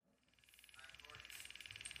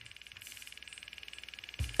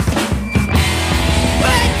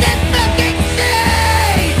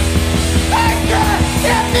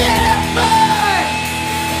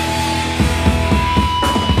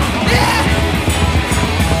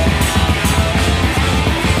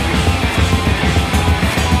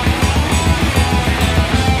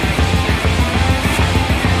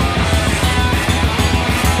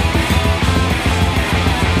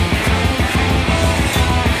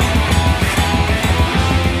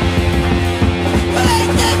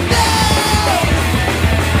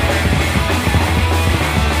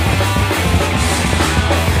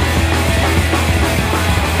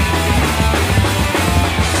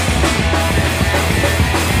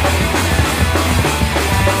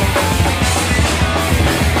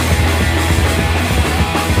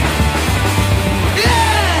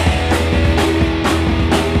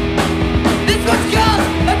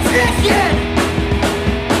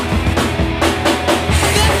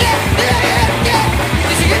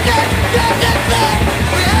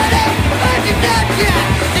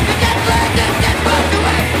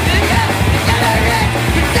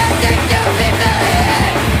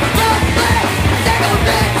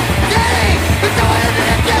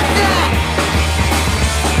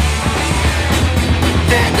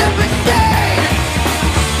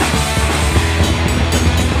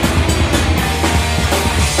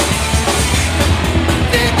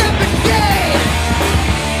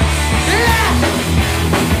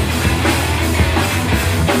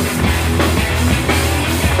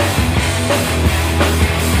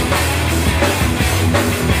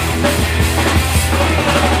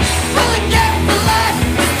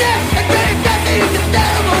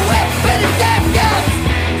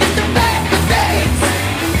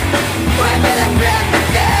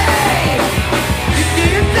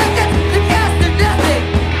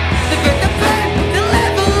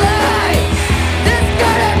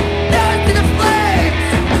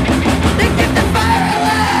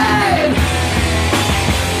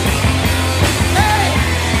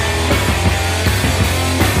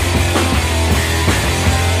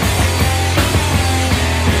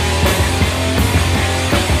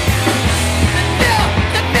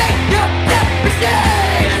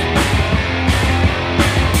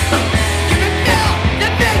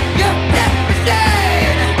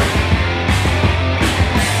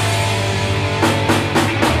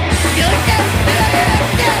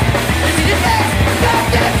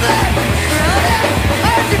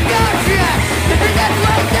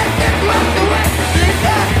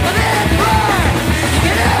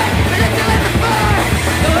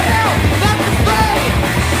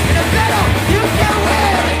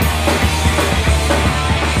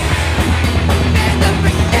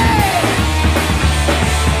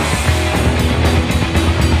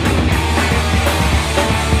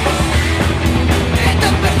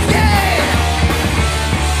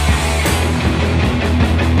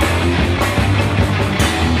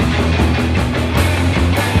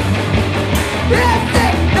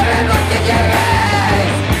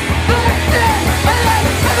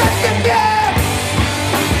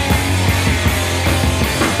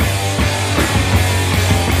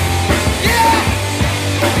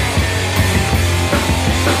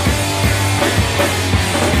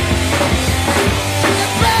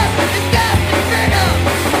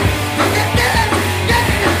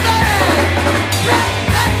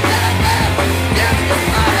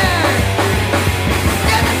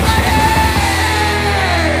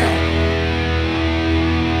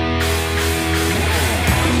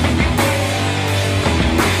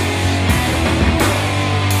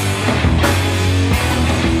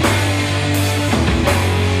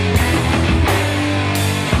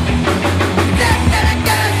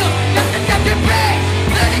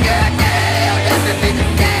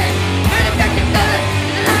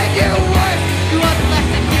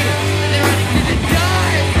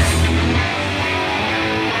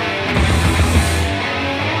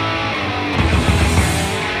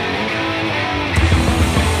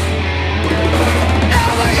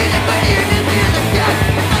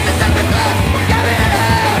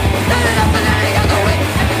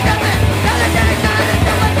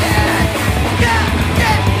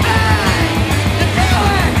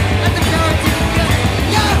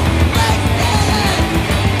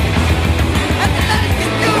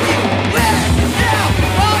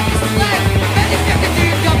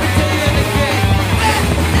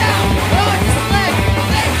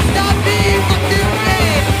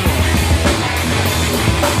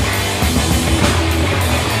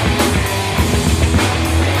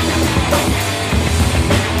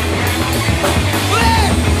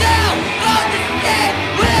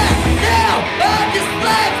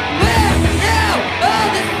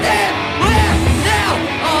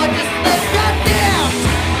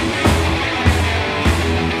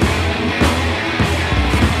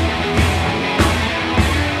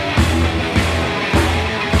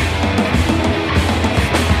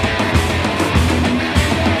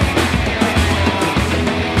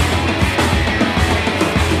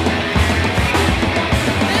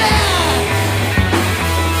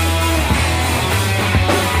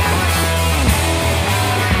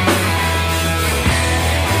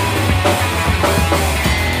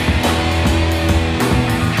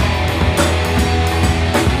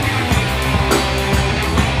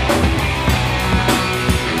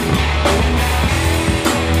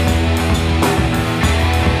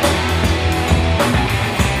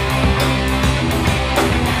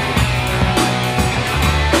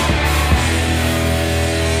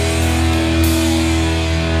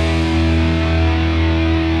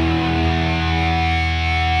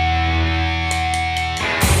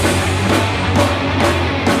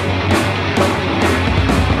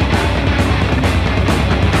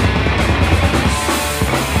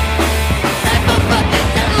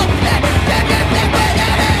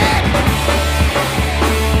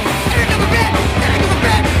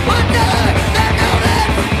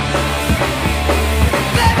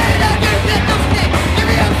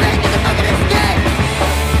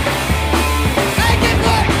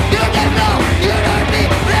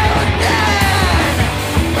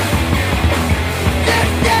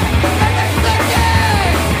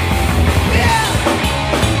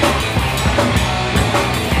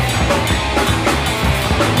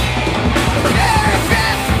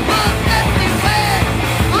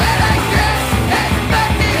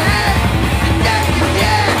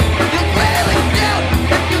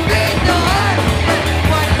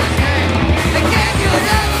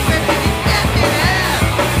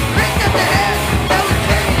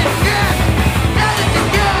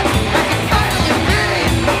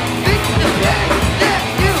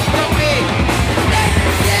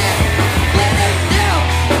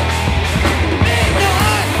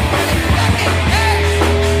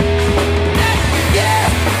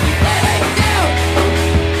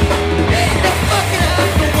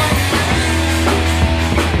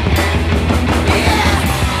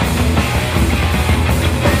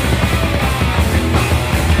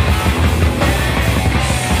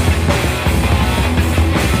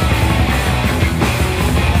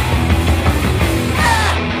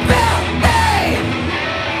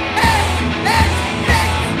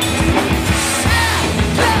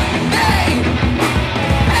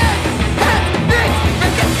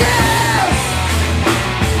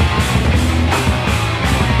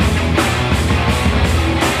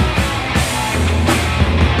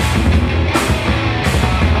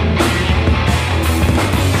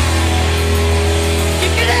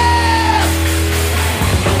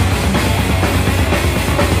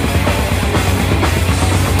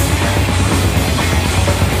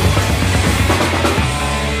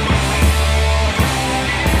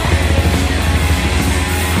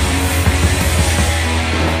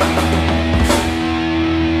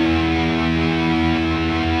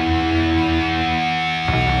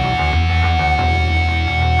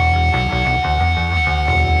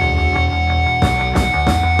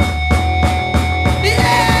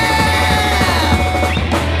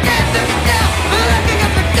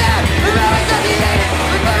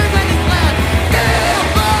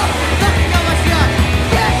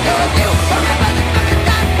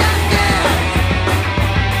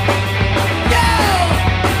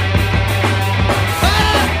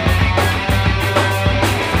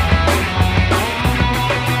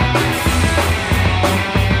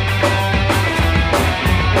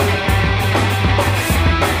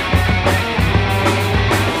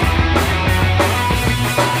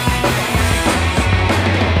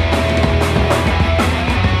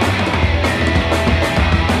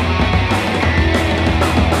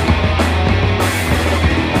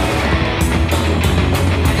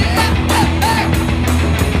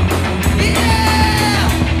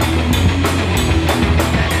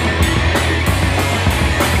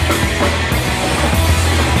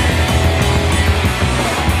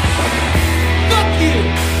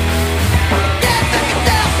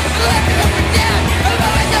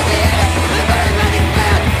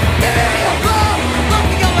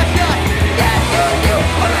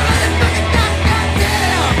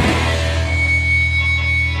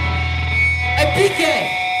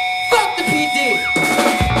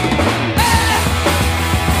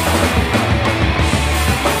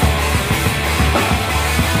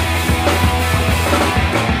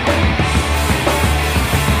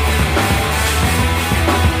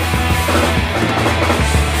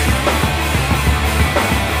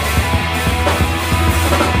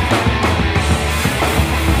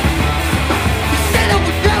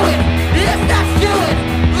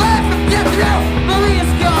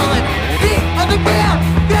Maria's calling, feet on the ground,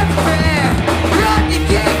 that's prayer. Run, you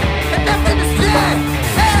get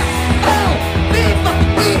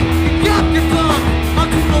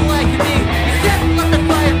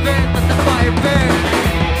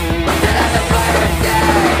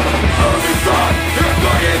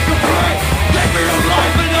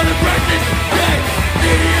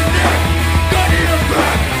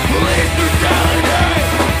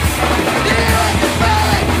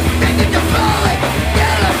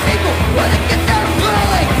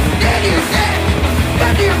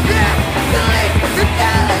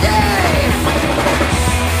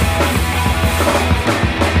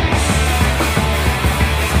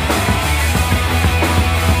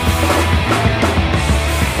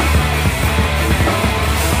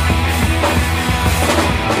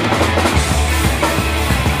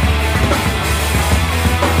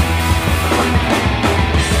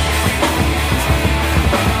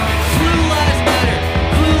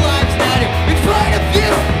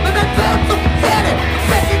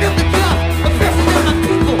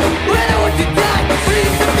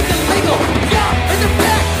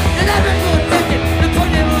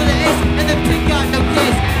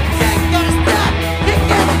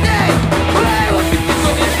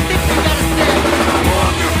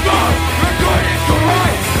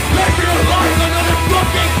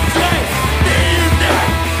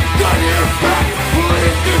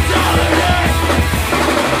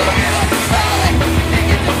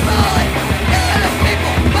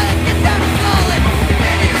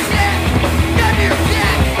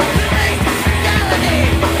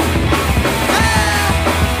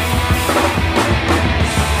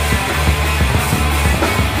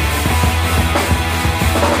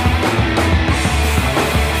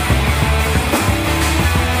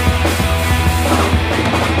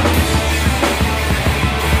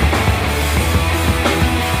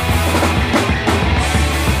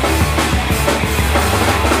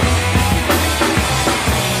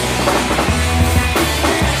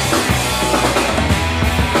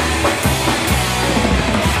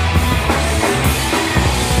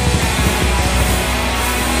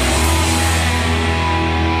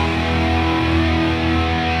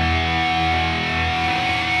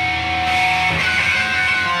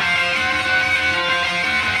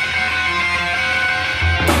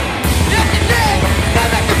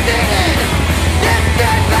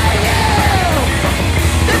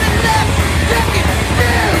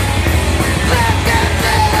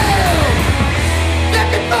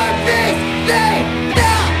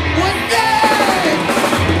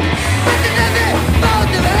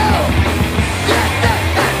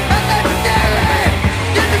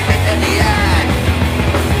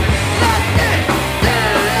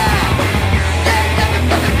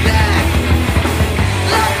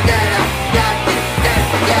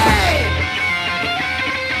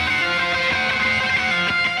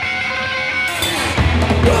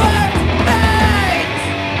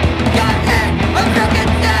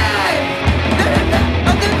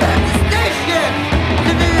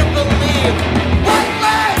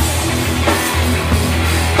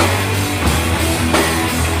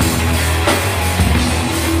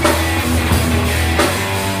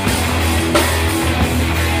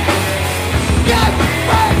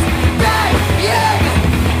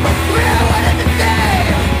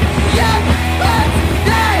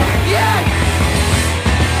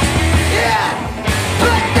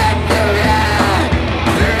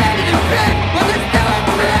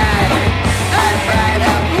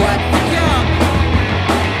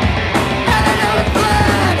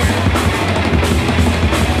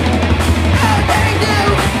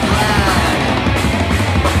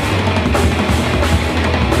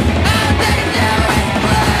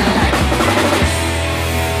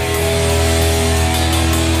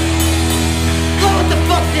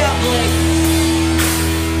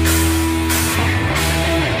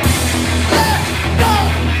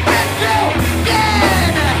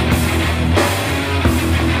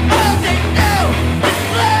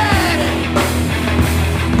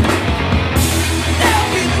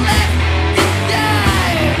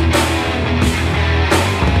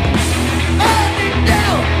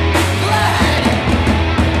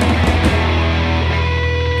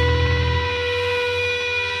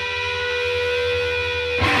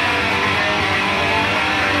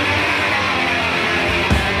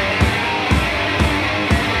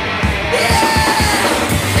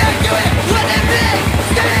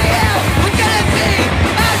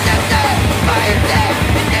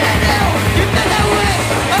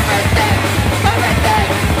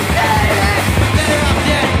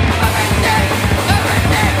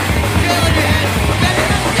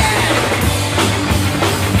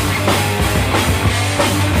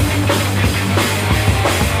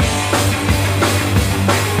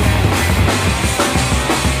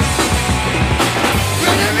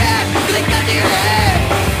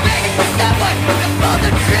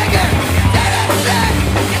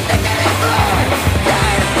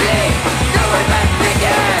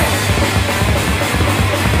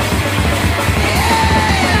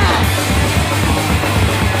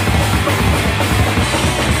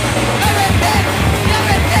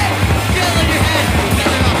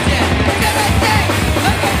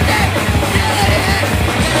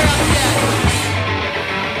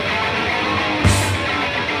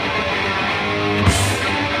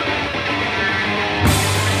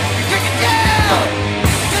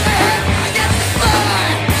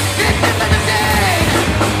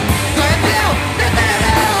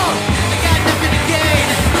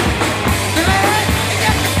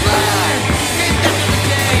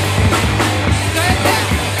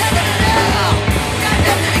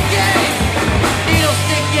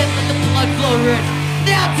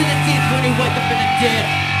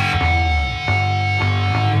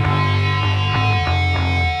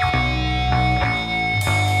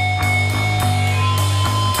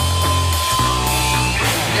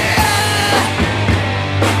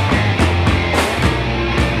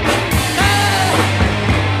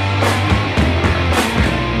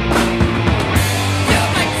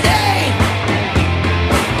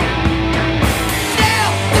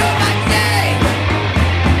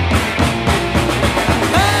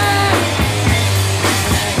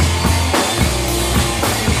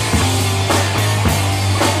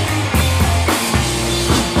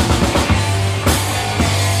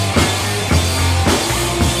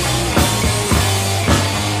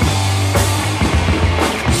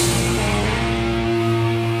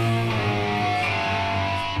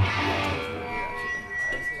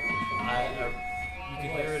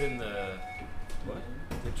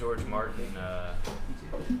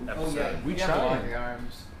Oh yeah, We you have tried. longer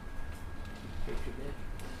arms.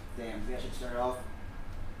 Damn, maybe I should start off.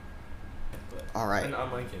 All right. And I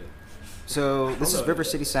like it. So this is Hold on. River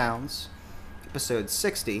City Sounds, episode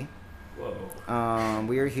 60. Whoa.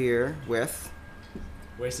 We are here with.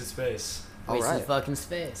 Wasted space. All Wasted right. fucking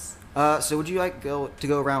space. So would you like to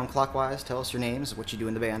go around clockwise? Tell us your names, what you do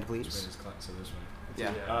in the band, please. So this one.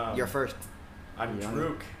 Yeah. You're first. I'm Yeah.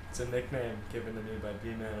 Drook. It's a nickname given to me by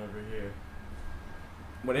B-Man over here.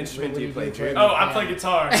 What instrument do you play, Drake? Oh, I play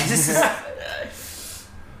guitar.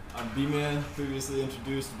 I'm B-Man, previously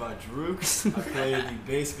introduced by Drook. I play the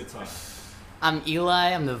bass guitar. I'm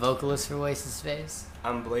Eli. I'm the vocalist for Wasted Space.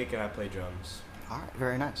 I'm Blake and I play drums. All right,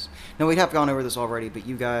 very nice. Now, we have gone over this already, but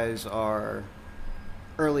you guys are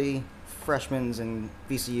early freshmen in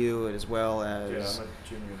VCU as well as Yeah, I'm a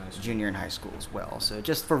junior in high school. junior in high school as well. So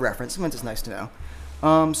just for reference, sometimes it's nice to know.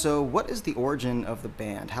 So what is the origin of the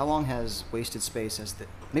band? How long has Wasted Space as the,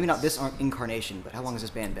 maybe not this incarnation, but how long has this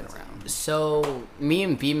band been around? So me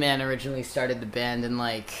and B-Man originally started the band in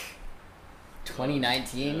like Yeah,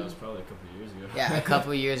 2019. that was probably a couple of years ago. Yeah, a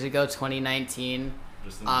couple of years ago, 2019.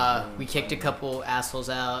 Just in the We kicked a time. couple assholes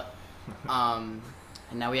out. And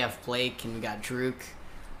now we have Blake and we got Drook.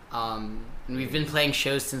 And we've been playing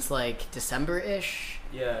shows since like December-ish.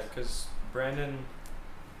 Yeah, because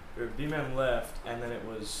B-Man left, and then it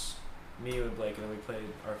was me and Blake, and then we played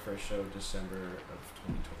our first show December of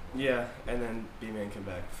 2020. Yeah, and then B-Man came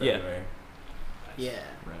back Yeah. February. Yeah.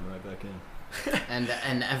 Ran right back in.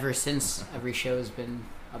 And ever since, every show has been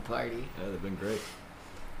a party. Yeah, they've been great.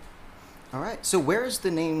 All right. So where does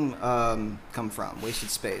the name come from? Wasted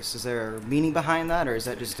Space. Is there a meaning behind that, or is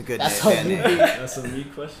that just a good That's band all name? That's a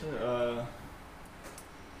neat question.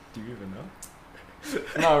 Do you even know?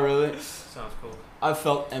 Not really. Sounds cool. I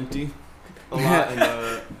felt empty a lot, and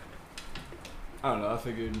I don't know. I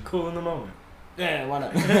figured, Cool in the moment. yeah, why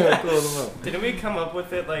not? Cool in the moment. Didn't we come up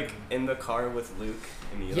with it like in the car with Luke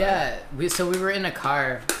and Eli? Yeah, so we were in a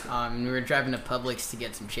car, and we were driving to Publix to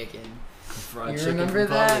get some chicken. Fried You chicken remember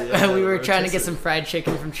from that? Publix, yeah, we were I trying to get tasted some fried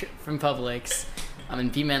chicken from Publix.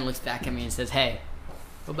 And B-Man looks back at me and says, "Hey,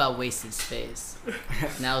 what about Wasted Space?"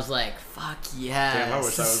 And I was like, "Fuck yeah!" Damn, I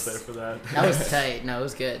wish I was there for that. That was tight. No, it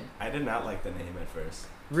was good. I did not like the name at first.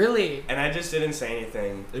 Really, And I just didn't say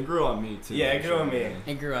anything. it. It grew on me too. Yeah, it grew on me.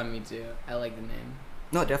 it grew on me too. I like the name.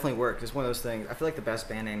 No, it definitely worked. It's one of those things. I feel like the best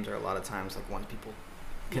band names are a lot of times like ones people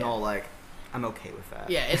can Yeah. all like. I'm okay with that.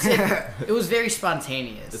 Yeah, it was very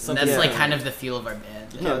spontaneous, It's and that's something- like kind of the feel of our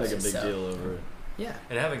band. You can't make a big So, deal over it. Yeah.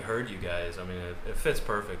 And having heard you guys, I mean, it fits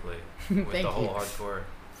perfectly with Thank the whole you.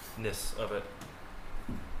 hardcore-ness of it.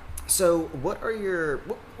 So what are your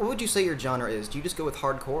what would you say your genre is? Do you just go with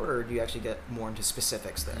hardcore, or do you actually get more into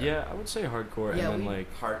specifics there? Yeah, I would say hardcore, Yeah, and then we-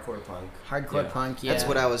 like Hardcore punk. Hardcore Yeah. punk. Yeah. That's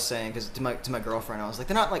what I was saying, because to my girlfriend, I was like,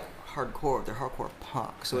 they're not like hardcore, they're hardcore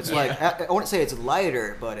punk. So it's Yeah. like I wouldn't say it's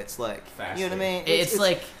lighter, but it's like you know what I mean. It's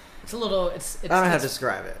like it's a little. It's I don't know how to it's,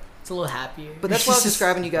 describe it, it's a little happier. but that's what I was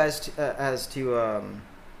describing you guys as to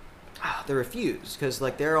the Refused, because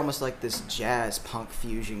like they're almost like this jazz punk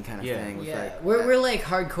fusion kind of Yeah. thing. With Yeah, like, we're like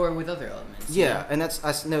hardcore with other elements. you yeah, know? and that's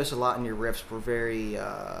I noticed a lot in your riffs were very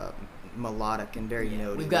melodic and very Yeah,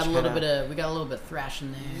 notey. we've got a which little kinda- bit of thrash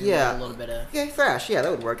in there. Yeah. a little bit of Yeah, thrash. Yeah,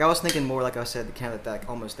 that would work. I was thinking more, like I said, kind of that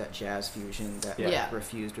almost that jazz fusion that Yeah. Yeah.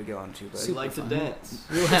 Refused would go into. But Super Like to fun. dance.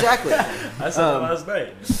 exactly. I said that last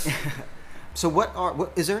night. So, what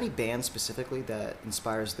is there any band specifically that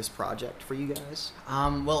inspires this project for you guys?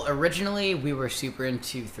 Well, originally we were super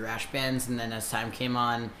into thrash bands, and then as time came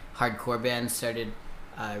on, hardcore bands started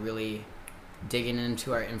really digging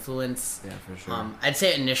into our influence. Yeah, for sure. I'd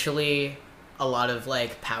say initially a lot of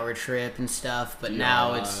like Power Trip and stuff, but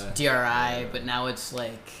now it's DRI. DRI. But now it's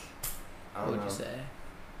like, I what don't would know. you say?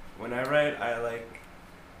 When I write, I like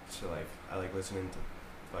listening to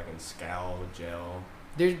fucking Scowl, Gel,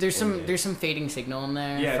 There's Indie. some Fading Signal in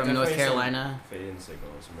there Yeah, from North definitely some Carolina. Fading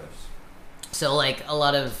Signals, some riffs. So like a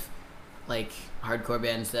lot of like hardcore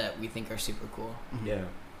bands that we think are super cool. Yeah,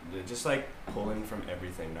 just like pulling from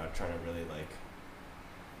everything, not trying to really like.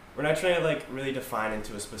 We're not trying to like really define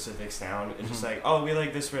into a specific sound. It's just like, oh, we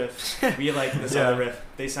like this riff, we like this Yeah. other riff.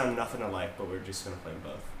 They sound nothing alike, but we're just gonna play them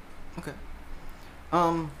both. Okay.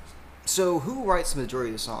 So who writes the majority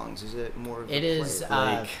of the songs? Is it more? Of It the is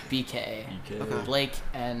play- BK, Okay. Blake,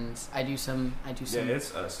 and I do some Yeah,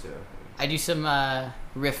 it's us too. I do some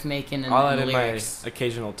riff making and I'll add in my lyrics.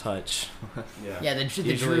 occasional touch. Yeah. Yeah, the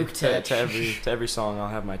Usually Drook touch. to every song, I'll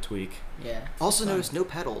have my tweak. Yeah. Also Fun. noticed no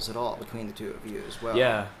pedals at all between the two of you as well.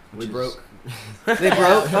 Yeah, We broke. They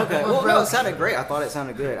broke. Okay. We're Well, no, broke. it sounded great. I thought it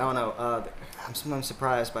sounded good. I don't know. I'm sometimes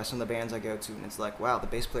surprised by some of the bands I go to, and it's like, wow, the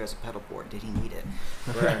bass player has a pedal board. Did he need it?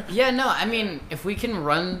 Right. Yeah, no, I mean, if we can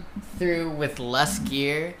run through with less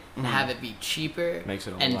gear and Mhm. have it be cheaper Makes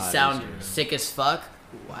it a and lot sound easier. sick as fuck,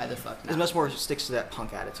 why the fuck It's not? much more sticks to that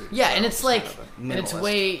punk attitude. Yeah, so and it's just like, kind of a and it's minimalist.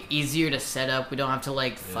 way easier to set up. We don't have to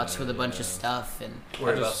like futz Yeah, with a bunch of yeah. stuff and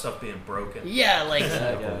Worry about just- stuff being broken. yeah, like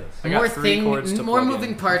Yeah, yeah. I got more 3 chords to more plug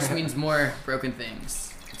moving in. parts means more broken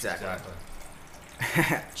things. Exactly.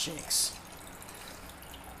 Exactly. Jinx.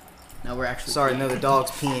 No, we're actually Sorry, no, the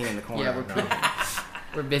dog's peeing in the corner. Yeah,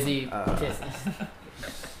 we're busy Uh, kissing.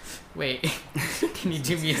 Wait, can you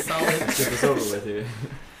do me a solid? Get this over with here.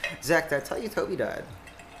 Zach, did I tell you Toby died?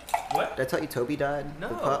 What? Did I tell you Toby died? The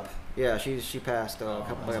No. pup? Yeah, she passed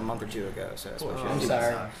like a month or 2 ago, so that's why she I'm didn't-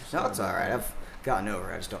 sorry. No, it's alright. I've gotten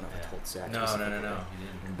over it. I just don't know if I told Zach. No, no, specifically. no, no.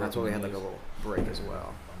 That's why we had like a little break as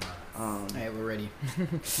well. All right, we're ready.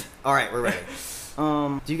 Alright, we're ready.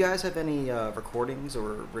 Do you guys have any recordings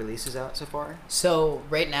or releases out so far? So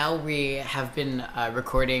right now we have been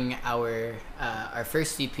recording our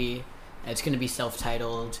first EP. It's going to be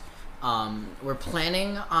self-titled. We're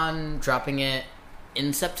planning on dropping it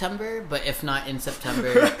in September, but if not in September,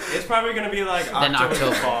 It's probably gonna be like Then October,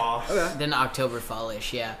 October. fall. Okay. then October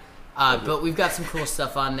fallish. Yeah. But we've got some cool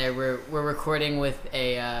stuff on there. We're recording with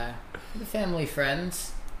a family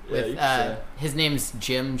friends. Yeah, With you can say. his name's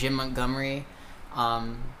Jim Montgomery.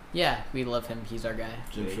 Yeah, we love him. He's our guy.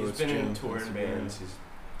 Jim He's Shorts, been in Jim, touring Instagram. bands. He's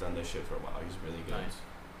done this shit for a while. He's really good.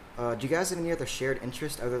 Nice. Do you guys have any other shared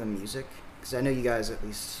interest other than music? Because I know you guys, at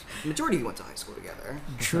least, the majority of you went to high school together.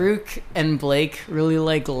 Druk and Blake really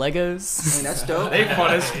like Legos. I mean, that's dope. They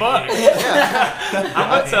fun as fuck. Yeah. I'm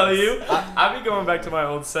gonna tell you, I be going back to my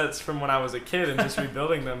old sets from when I was a kid and just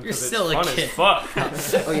rebuilding them You're because it's still a fun kid. as fuck.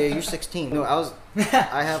 Oh yeah, you're 16. No,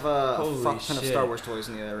 I have a Holy fuck ton of shit. Star Wars toys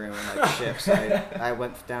in the other room and like ships. I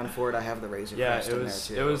went down for it. I have the Razor Yeah, Crest it in was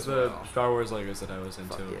there too. it was as the well. Star Wars Legos that I was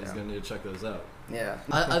into. Fuck He's yeah. gonna need to check those out. Yeah.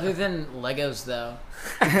 Other than Legos, though,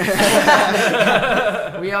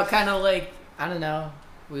 we all kind of like, I don't know.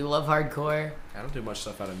 We love hardcore. I don't do much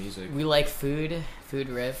stuff out of music. We like food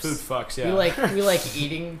riffs. Food fucks, yeah. We like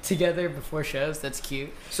eating together before shows. That's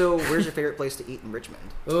cute. So, where's your favorite place to eat in Richmond?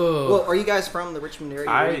 Ooh, Well, are you guys from the Richmond area?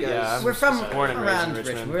 Where are you guys? I'm we're from born and raised in around Richmond.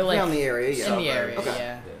 Richmond. We're like around the area. Yeah. in the area. Okay.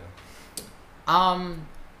 Yeah. Yeah.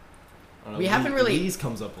 I don't know, We haven't really- Lee's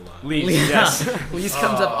comes up a lot. Leeds, yes. Lee's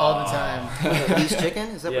comes up all the time. Lee's Chicken?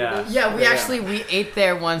 Is that Yeah. what it is? Yeah, we ate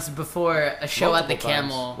there once before a show at the Multiple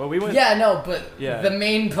times. Camel. Well, we went. Yeah, no, but Yeah. the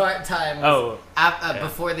main part time was Oh, yeah.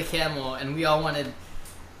 before the Camel, and we all wanted.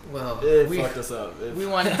 Whoa, It we fucked us up. we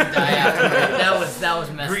wanted to die after that was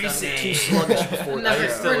messed Greasy. up. Too sluggish before We're that. never,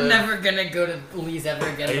 used to we're live- never gonna go to Lee's ever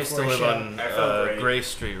again I used to before a live show. on I felt great. Gray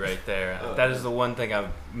Street right there. Oh. That is the one thing I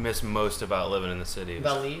miss most about living in the city.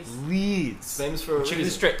 About Lee's? Leeds. Famous for a Chicken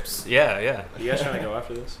reason. strips. Yeah, yeah. You guys trying to go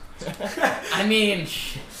after this? I mean,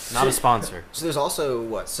 Not a sponsor. So there's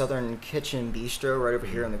also Southern Kitchen Bistro right over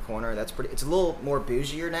here in the corner. That's pretty. It's a little more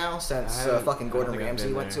bougier now since I haven't- fucking I don't Gordon think I've Ramsay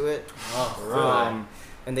been went there. to it. oh,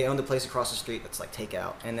 And they own the place across the street that's like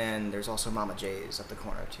takeout. And then there's also Mama J's up the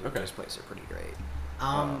corner too. Okay. Those places are pretty great.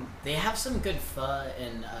 they have some good pho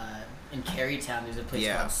in Carytown. There's a place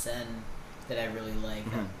Yeah. called Sen that I really like.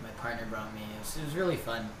 That Mhm. my partner brought me. It was really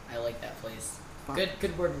fun. I like that place. Fun.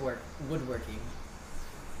 Good woodworking.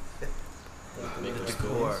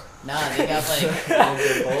 Decor. Nah, they got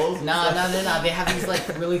like nah. They have these like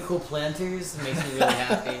really cool planters. It makes me really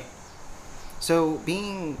happy. So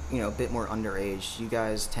being a bit more underage, you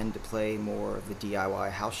guys tend to play more of the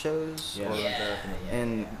DIY house shows. Yeah. Or- Yeah.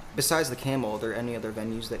 And besides the Camel, are there any other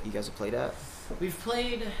venues that you guys have played at? We've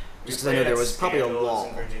played. Just 'cause I know there was probably a Scandals wall.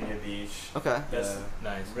 in Virginia Beach. Okay. That's Yeah.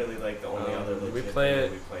 Nice. really like the only other We legit play thing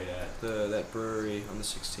it- we played at. That brewery on the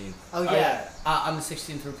 16th. Oh Oh, yeah. On the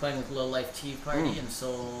 16th, we're playing with Low Life Tea Party Mm. and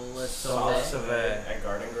Soulless Sauce Soul. at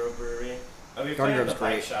Garden Grove Brewery. We Garden played at Grove's the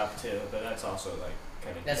Pike great. Shop too, but that's also like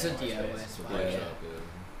kind of. That's a DIY space. spot. Yeah.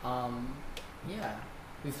 Yeah. Yeah.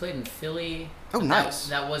 We played in Philly. Oh, That- nice.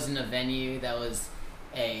 That wasn't a venue. That was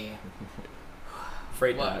a.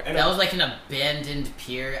 Freight What? dock. And That it- was like an abandoned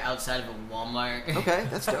pier outside of a Walmart. Okay,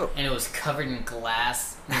 that's dope. And it was covered in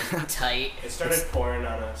glass. And it was tight. It started pouring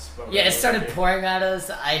on us. but we Yeah, it were started okay. pouring at us.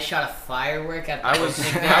 I shot a firework at the I was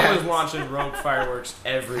opening I there. was launching rogue fireworks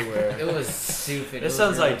everywhere. It was stupid. It That was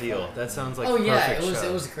sounds really ideal. fun. That sounds like oh yeah, perfect it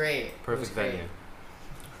show. was great. Perfect it was great. venue.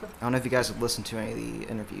 I don't know if you guys have listened to any of the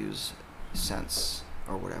interviews since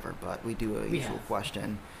or whatever, but we do a We usual have.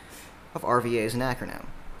 question of RVA is an acronym.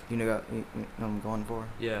 You know what I'm going for?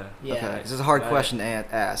 Yeah. Yeah. Okay, this is a hard Right. question to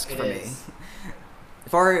ask It for me. is.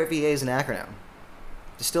 If RVA is an acronym,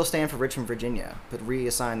 to still stand for Richmond, Virginia, but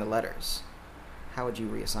reassign the letters, how would you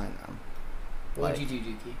reassign them? What would Like- you do,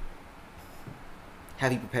 Dookie?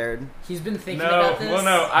 Have you prepared? He's been thinking No, about this. well,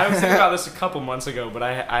 no. I was thinking about this a couple months ago, but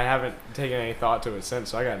I haven't taken any thought to it since.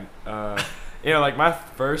 So I got, like my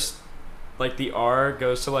first, like the R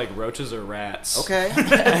goes to like roaches or rats. Okay,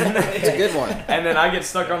 it's a good one. And then I get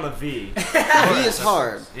stuck on the V. V is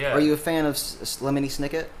hard. Yeah. Are you a fan of Lemony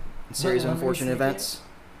Snicket? Series of Lemony Unfortunate Snicket? Events?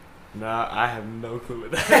 Nah, I have no clue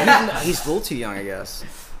what that is. He's a little too young, I guess.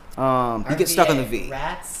 You get stuck on the V.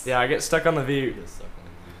 Rats. Yeah, I get stuck on the V. Get stuck on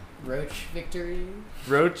Roach Victory.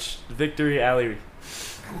 Roach Victory Alley.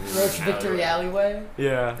 Roach Victory Alleyway.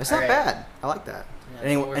 Yeah. It's not Alright. bad. I like that. Yeah,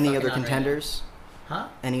 that's what we're Any fucking other on right contenders? now. Huh?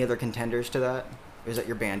 Any other contenders to that? Or is that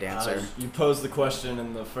your band the answer? You posed the question,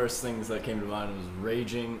 and the first things that came to mind was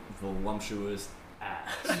raging voluptuous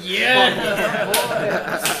ass. Yeah.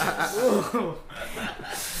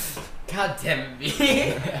 God damn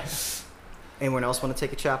it. Anyone else want to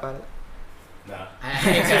take a chop at it? Nah. I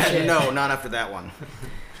hate that shit. No, not after that one.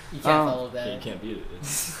 You can't Um, follow Yeah, that. you can't beat it.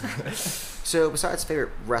 It's, So, besides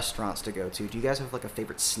favorite restaurants to go to, do you guys have like a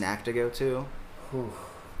favorite snack to go to?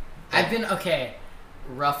 I've been okay.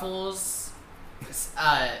 Ruffles,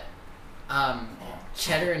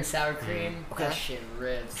 cheddar and sour cream. Okay. That shit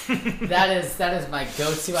rips. that is my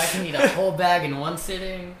go-to. I can eat a whole bag in one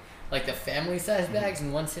sitting, like the family-size bags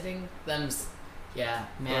in one sitting. Yeah,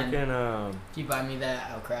 man. Fucking If you buy me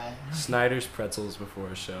that, I'll cry. Snyder's pretzels before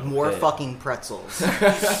a show. More Yeah. fucking pretzels.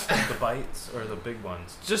 The bites or the big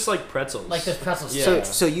ones? Just like pretzels. Like the pretzels. Yeah.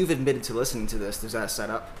 So you've admitted to listening to this. Is that a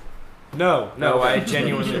setup? No, Okay. I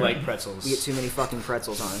genuinely like pretzels. We get too many fucking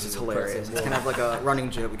pretzels on us. It's hilarious. Pretzels. It's kind of like a running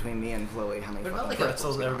joke between me and Chloe. How many What about, fucking like,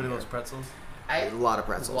 pretzels? Pretzels. we got Everybody on loves here. pretzels. A lot of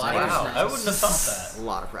pretzels. Water's Wow, nice. I wouldn't have thought A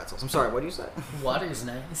lot of pretzels. I'm sorry. What do you say? Water's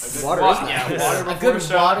nice. Water Wa- is nice. yeah, water A before good a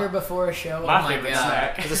show. water before a show. My oh my favorite god.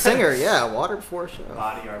 snack. As a singer, yeah, water before a show.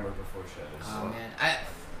 Body armor before shows. Oh man,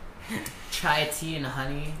 chai tea and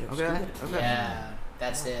honey. Okay. Okay. Yeah,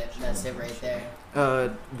 that's it. That's it right there.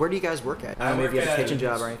 Where do you guys work at? I I don't know if work you have a at kitchen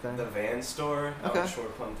job or anything. The van store out Okay. in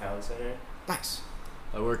Short Plum Town Center. Nice.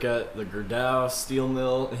 I work at the Gerdau Steel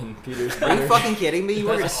Mill in Petersburg. Are you fucking kidding me? You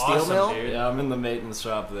work at a That's steel awesome, mill? dude. Yeah, I'm in the maintenance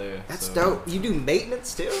shop there. That's so- dope. You do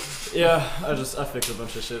maintenance too? Yeah, I fix a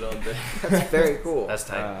bunch of shit all day. That's very cool. That's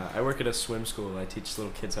tight. I work at a swim school. I teach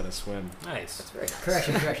little kids how to swim. Nice. That's very nice.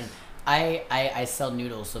 Correction. I sell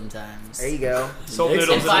noodles sometimes. There you go. Sold makes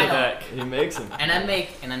noodles it. in the Final. back. He makes them. And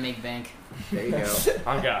I make bank. There you go.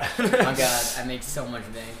 On God. Oh god, I make so much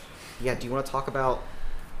bank. Yeah, do you want to talk about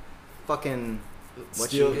fucking what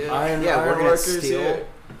Steel, you iron, yeah, iron working at workers steel? here.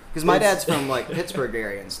 Because my It's- dad's from like Pittsburgh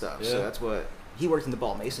area and stuff, so Yeah. that's what he worked in the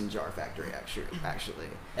ball mason jar factory actually.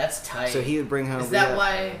 That's tight. So he would bring home. Is we that had-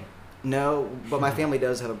 why? No, but my family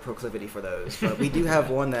does have a proclivity for those. But we do have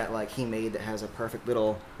one that like he made that has a perfect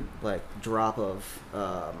little like drop of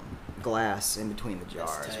glass in between the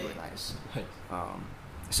That's jars. Really tight. nice.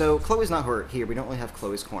 So Chloe's not here. We don't really have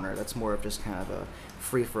Chloe's corner. That's more of just kind of a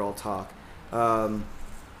free for all talk.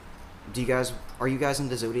 Are you guys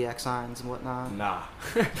into zodiac signs and whatnot? Nah.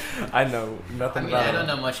 I know I nothing mean, about I don't it.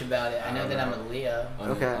 know much about it. I know that I'm a Leo.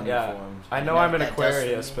 Okay. Yeah. Uninformed. I know No, I'm an that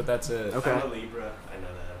Aquarius, does- but that's it. Okay. I'm a Libra. I know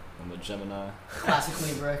that. I'm a Gemini. Classic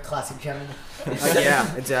Libra, classic Gemini.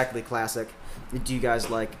 Yeah, exactly. Classic. Do you guys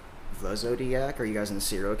like the zodiac? Are you guys into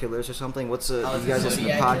serial killers or something? Oh, Do you it's a guys listen to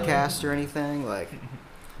Zodiac killer? podcasts or anything? Like,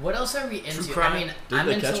 What else are we into? crime. I mean, Did I'm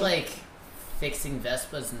they into catch him? like fixing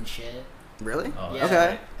Vespas and shit. really? Oh, Yeah.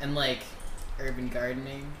 Okay. And like urban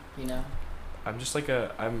gardening, you know. I'm just like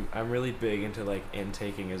I'm really big into like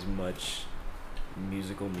intaking as much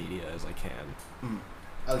musical media as I can. Mm.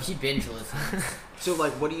 Oh, he binge listens. So,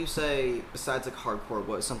 like, what do you say besides like hardcore?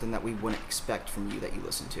 What is something that we wouldn't expect from you that you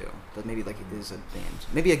listen to? That maybe like is a band,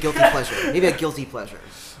 maybe a guilty pleasure, maybe a guilty pleasure.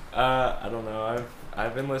 I don't know.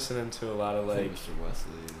 I've been listening to a lot of like Mr.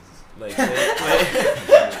 Wesley like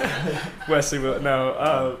Wesley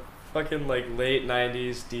fucking like late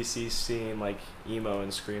 90s DC scene, like emo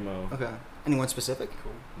and screamo. Okay. Anyone specific?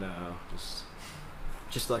 No, just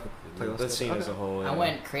Just like a playlist. the scene as a Okay. whole. I yeah.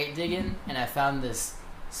 went crate digging and I found this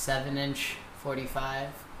 7-inch 45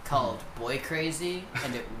 called Boy Crazy,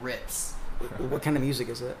 and it rips. What kind of music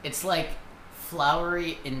is it? It's like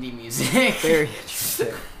flowery indie music. Very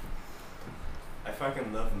interesting. I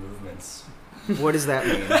fucking love movements. What does that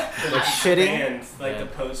mean? Like shitting? Band, like Yeah. the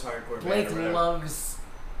post-hardcore Blake band or whatever. loves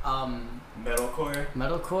Metalcore.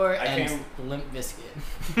 metalcore I and came- Limp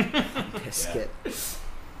Bizkit. Biscuit.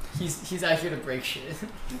 He's out here to break shit.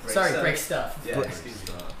 Break Sorry, stuff. break stuff. Yeah, Break excuse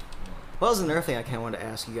me. Well, there's another thing I kind of wanted to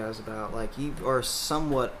ask you guys about. Like, you are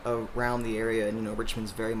somewhat around the area, and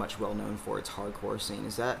Richmond's very much well known for its hardcore scene.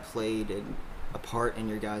 Is that played in a part in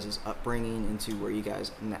your guys' upbringing into where you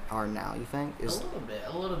guys are now, you think? A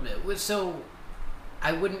little bit. So,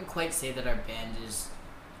 I wouldn't quite say that our band is,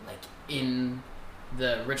 like, in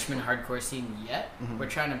the Richmond hardcore scene yet. Mhm. We're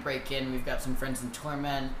trying to break in. We've got some friends in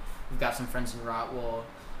Torment. We've got some friends in Rotwell.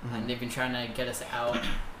 Mhm. And they've been trying to get us out.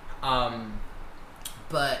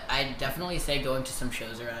 But I'd definitely say going to some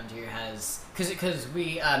shows around here has... Because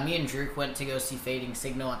me and Drew went to go see Fading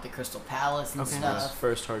Signal at the Crystal Palace and Okay. That was stuff.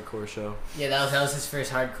 first hardcore show. Yeah, that was his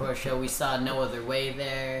first hardcore show. We saw No Other Way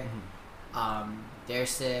there. Mhm. They're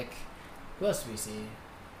sick. Who else did we see?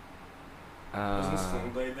 Wasn't Sling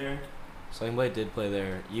Blade there? Sling Blade did play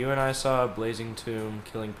there. You and I saw Blazing Tomb,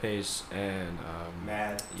 Killing Pace, and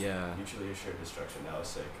Mad. yeah. Mutually Assured Destruction. That was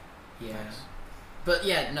sick. Yeah. Nice. But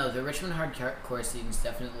yeah, no, the Richmond hardcore scene is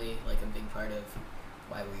definitely like a big part of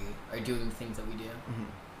why we are doing the things that we do. Mhm.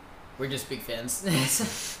 We're just big fans.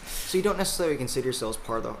 So you don't necessarily consider yourselves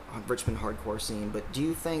part of the Richmond hardcore scene, but do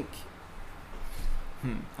you think...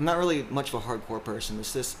 I'm not really much of a hardcore person.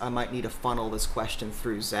 It's just I might need to funnel this question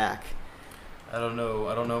through Zach. I don't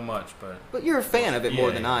know much, but But you're a fan of it more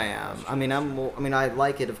Yeah, than yeah, I am. that's I mean, I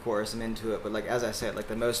like it, of course. I'm into it, but like as I said, like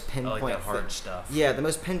the most I pinpoint. like that hard stuff. Yeah, the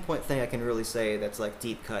most pinpoint thing I can really say that's like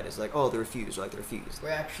deep cut is like, oh, The Refused, or like The Refused. We're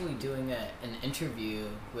actually doing an interview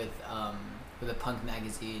with a punk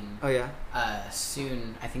magazine Oh yeah.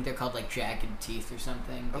 soon. I think they're called like Jagged Teeth or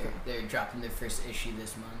something. Okay. They're dropping their first issue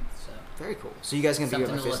this month. So Very cool. So you guys gonna be on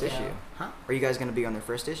something their to first look issue? out. Huh? Are you guys gonna be on their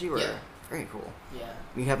first issue? Or? Yeah. Very cool. Yeah.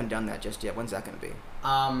 You haven't done that just yet. When's that gonna be?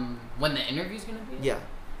 When the interview's gonna be? Yeah.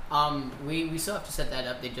 We still have to set that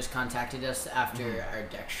up. They just contacted us after our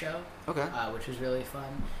Deck show, Okay. which was really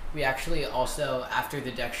fun. We actually also, after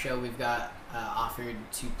the Deck show, we've got offered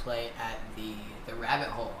to play at the Rabbit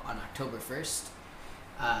Hole on October 1st.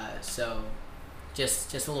 So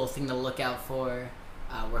just a little thing to look out for.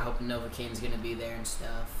 We're hoping Novocaine's gonna be there and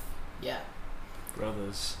stuff. Yeah.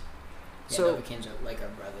 Brothers. Yeah, So- Novocaine's are like our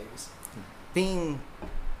brothers. Being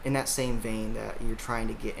in that same vein that you're trying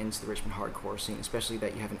to get into the Richmond hardcore scene, especially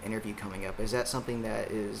that you have an interview coming up, is that something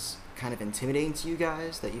that is kind of intimidating to you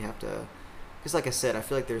guys that you have to? Because like I said, I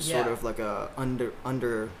feel like there's sort Yeah. of like a under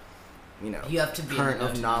You have to be in current the know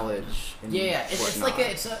of to knowledge. And Yeah, it's like whatnot.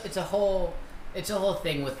 it's a whole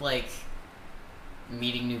thing with like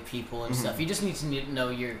meeting new people and Mhm. stuff. You just need to know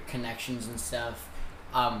your connections and stuff.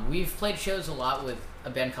 We've played shows a lot with a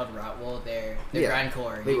band called Rotwell. They're Yeah,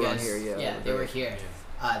 grindcore. they You were on guys- here, yeah, Yeah, they they were were here.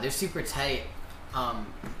 They're super tight.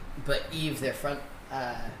 But Eve, their front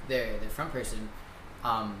person,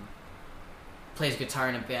 plays guitar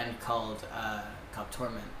in a band called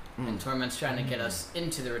Torment. And Mm. Torment's trying to get us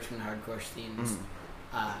into the Richmond hardcore scenes.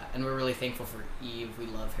 Mm. And we're really thankful for Eve. We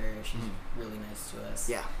love her. She's Mhm. really nice to us.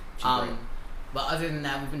 Yeah. she's great. But other than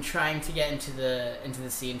that, we've been trying to get into the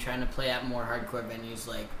scene, trying to play at more hardcore venues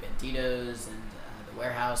like Banditos and the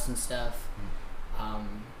Warehouse and stuff.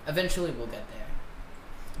 Eventually, we'll get there.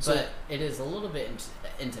 So- But it is a little bit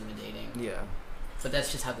intimidating. Yeah. But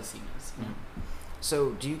that's just how the scene is. You know? So,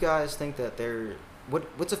 do you guys think that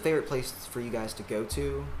what's a favorite place for you guys to go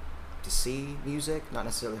to see music? Not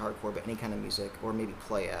necessarily hardcore, but any kind of music, or maybe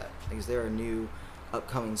play at. Like, is there a new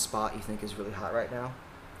upcoming spot you think is really hot right now?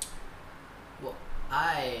 Well,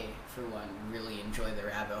 I, for one, really enjoy the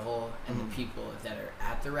Rabbit Hole, and Mhm. the people that are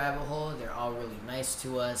at the Rabbit Hole, they're all really nice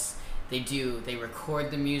to us. They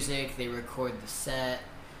record the music, they record the set,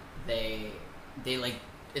 they like,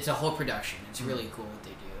 it's a whole production. It's really cool what they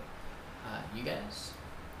do. You guys?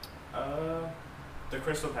 The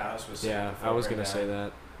Crystal Palace was sick Yeah, before I was it gonna burned say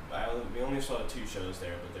down. that. We only saw 2 shows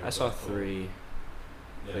there, but they were I saw both cool. 3.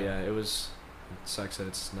 But yeah, it sucks that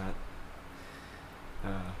it's not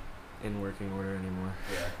in working order anymore.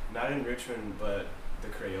 Yeah, not in Richmond, but the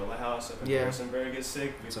Crayola House up in Yeah. Harrisonburg is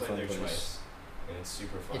sick. We It's a played fun there place. twice, and it's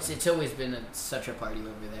super fun. It's always been such a party over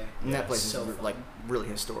there. And Yeah, that place so is fun. like really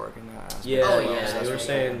historic in that aspect. Yeah, Oh, as well, yeah, so they that's were really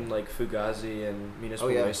saying like Fugazi and Municipal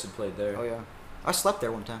Oh, yeah. Wasted played there. cool. Oh yeah. I slept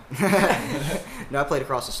there one time. No, I played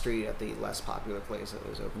across the street at the less popular place that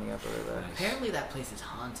was opening up over there. Nice. Apparently that place is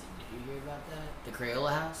haunted. Did you hear about that? The Crayola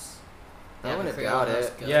House? I Yeah, wouldn't the doubt Crayola House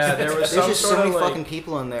it. ghost. Yeah, there was There's some just so sort many of like fucking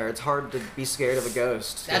people in there. It's hard to be scared of a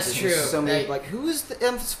ghost. That's There's true. just so many, Like- like, who is the?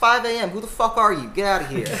 It's 5 a.m. Who the fuck are you? Get out of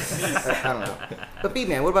here. I don't know. But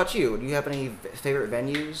B-Man, what about you? Do you have any favorite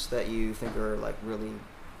venues that you think are like really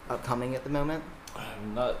upcoming at the moment?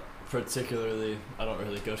 Not particularly. I don't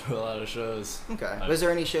really go to a lot of shows. Okay. But is there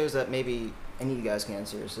any shows that maybe any of you guys can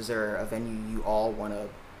answer? Is there a venue you all want to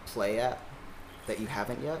play at that you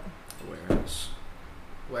haven't yet? Warehouse.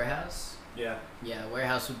 Warehouse? yeah. Yeah,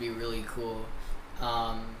 Warehouse would be really cool.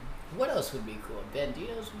 What else would be cool?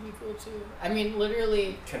 Banditos would be cool too. I mean,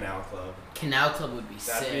 literally, Canal Club. Canal Club would be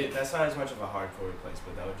sick. That's not as much of a hardcore place,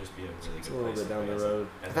 but that would just be a really It's good a little place. bit down to the bring road.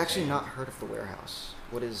 some I've actually not entertainment. heard of the Warehouse.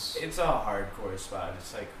 What is? It's a hardcore spot.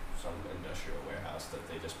 It's like some industrial warehouse that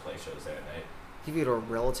they just play shows there at night. Give you a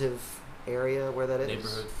relative area where that is.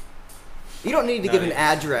 Neighborhood. You don't need to No, give an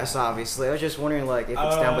it's- address, obviously. I was just wondering, like, if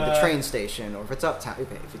it's down by the train station or if it's uptown.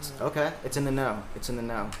 Okay, if it's okay, it's in the know. It's in the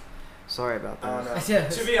know. Sorry about I don't that. know. Yeah.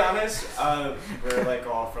 To be honest, we're like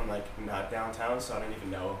all from like not downtown, so I don't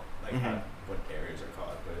even know like Mhm. what areas are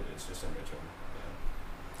called, but it's just in Richmond.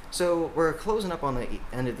 So we're closing up on the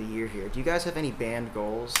end of the year here. Do you guys have any band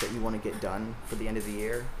goals that you want to get done for the end of the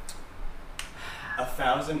year? Yeah.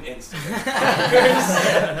 1,000 Instagram.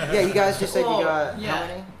 Yeah, you guys just said Well, you got yeah. how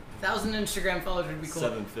many? 1,000 Instagram followers would be cool.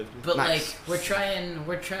 750. But Nice. like, we're trying.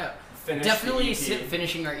 Finish Definitely the EP.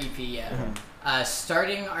 finishing our EP. Yeah. Mhm.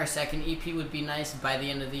 Starting our second EP would be nice by the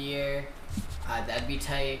end of the year. That'd be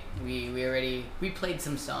tight. We played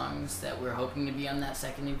some songs that we're hoping to be on that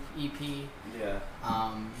second EP. Yeah.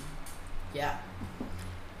 Yeah.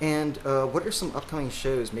 And what are some upcoming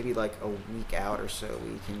shows, maybe like a week out or so,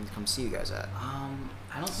 we can come see you guys at?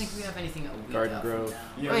 I don't think we have anything a week Garden out Grove. from now.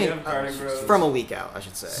 Yeah, I we mean, have Garden Grove. From a week out, I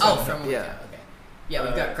should say. Oh, from a week yeah. out. Okay. Yeah,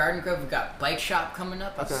 we've got Garden Grove. We've got Bike Shop coming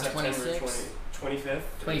up on Okay. the September 26th. 25th.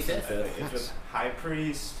 25th. It's Nice. with High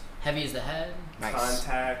Priest, Heavy as the Head. Nice.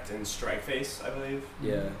 Contact, and Strikeface, I believe.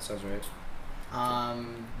 Yeah, sounds right.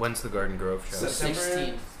 When's the Garden Grove show? September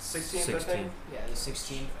 16th. 16th, I think. Yeah, the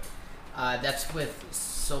 16th. That's with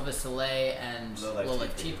Silva Soleil and Low Life Low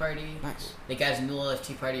Life Tea Tea Party. Nice. The guys in the Low Life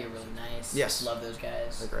Tea Party are really nice. Yes. Love those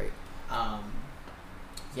guys. They're great.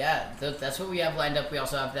 Yeah, that's what we have lined up. We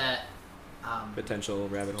also have that Potential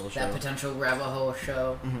rabbit hole show. that potential Rabbit Hole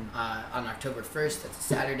show Mhm. on October 1st. That's a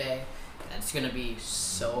Saturday. And it's gonna be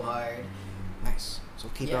so hard. Nice. So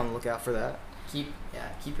keep Yeah. on the lookout for that. Keep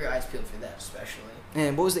your eyes peeled for that, especially.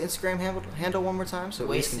 And what was the Instagram handle one more time? So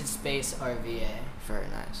we Wasted can- Space RVA. Very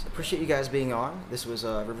nice. Appreciate you guys being on. This was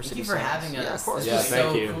River Thank City you for Sounds. having us. Yeah, of course. This Yeah, was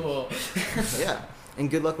thank so you. cool. Yeah. And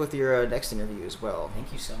good luck with your next interview as well.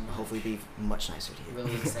 Thank you so much. Hopefully be much nicer to you.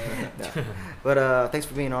 Really excited. Yeah. But thanks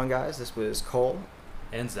for being on, guys. This was Cole,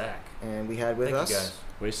 And Zach. and we had with Thank us. you guys.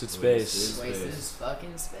 Wasted space. Space. Wasted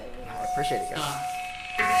fucking space. I appreciate it, guys.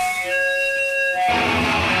 Uh.